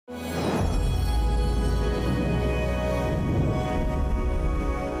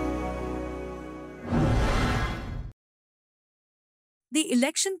The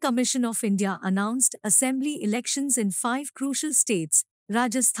Election Commission of India announced assembly elections in five crucial states: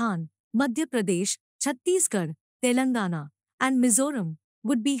 Rajasthan, Madhya Pradesh, Chhattisgarh, Telangana, and Mizoram,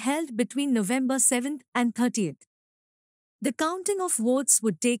 would be held between November 7th and 30th. The counting of votes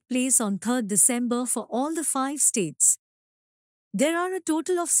would take place on 3rd December for all the five states. There are a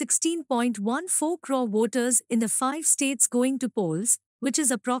total of 16.14 crore voters in the five states going to polls, which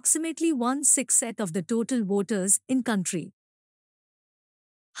is approximately 1/6 of the total voters in country.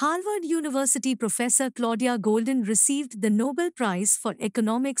 Harvard University professor Claudia Goldin received the Nobel Prize for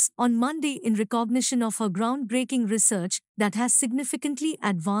Economics on Monday in recognition of her groundbreaking research that has significantly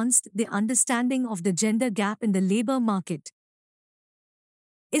advanced the understanding of the gender gap in the labor market.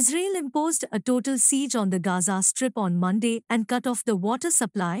 Israel imposed a total siege on the Gaza Strip on Monday and cut off the water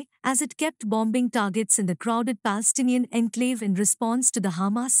supply as it kept bombing targets in the crowded Palestinian enclave in response to the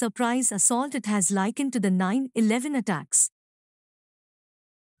Hamas surprise assault it has likened to the 9/11 attacks.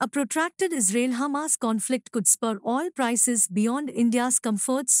 A protracted Israel-Hamas conflict could spur oil prices beyond India's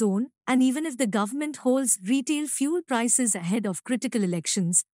comfort zone, and even if the government holds retail fuel prices ahead of critical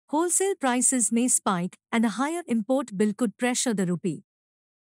elections, wholesale prices may spike and a higher import bill could pressure the rupee.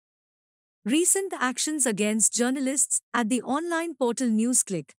 Recent actions against journalists at the online portal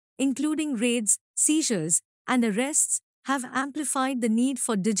NewsClick, including raids, seizures, and arrests, have amplified the need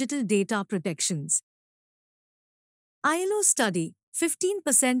for digital data protections. ILO study: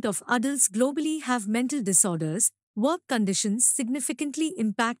 15% of adults globally have mental disorders. Work conditions significantly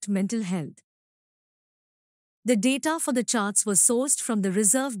impact mental health. The data for the charts was sourced from the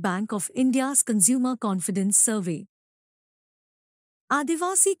Reserve Bank of India's Consumer Confidence Survey.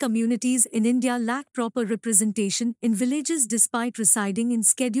 Adivasi communities in India lack proper representation in villages despite residing in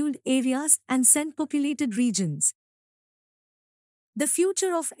scheduled areas and Sen-populated regions. The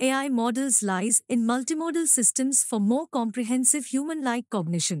future of AI models lies in multimodal systems for more comprehensive human-like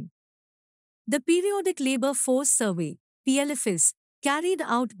cognition. The Periodic Labour Force Survey, PLFS, carried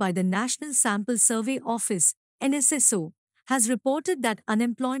out by the National Sample Survey Office, NSSO, has reported that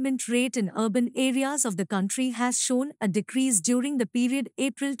unemployment rate in urban areas of the country has shown a decrease during the period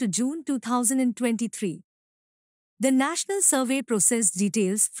April to June 2023. The national survey processed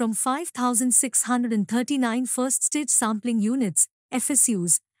details from 5,639 first-stage sampling units,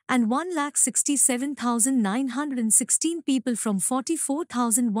 FSUs, and 1,67,916 people from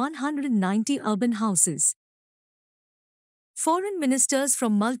 44,190 urban houses. Foreign ministers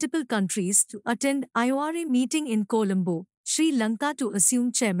from multiple countries to attend IORA meeting in Colombo, Sri Lanka to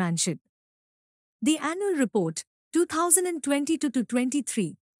assume chairmanship. The annual report,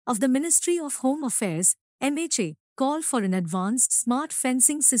 2022-23, of the Ministry of Home Affairs, MHA, call for an advanced smart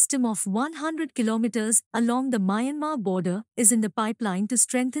fencing system of 100 kilometers along the Myanmar border is in the pipeline to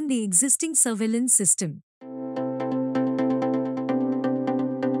strengthen the existing surveillance system.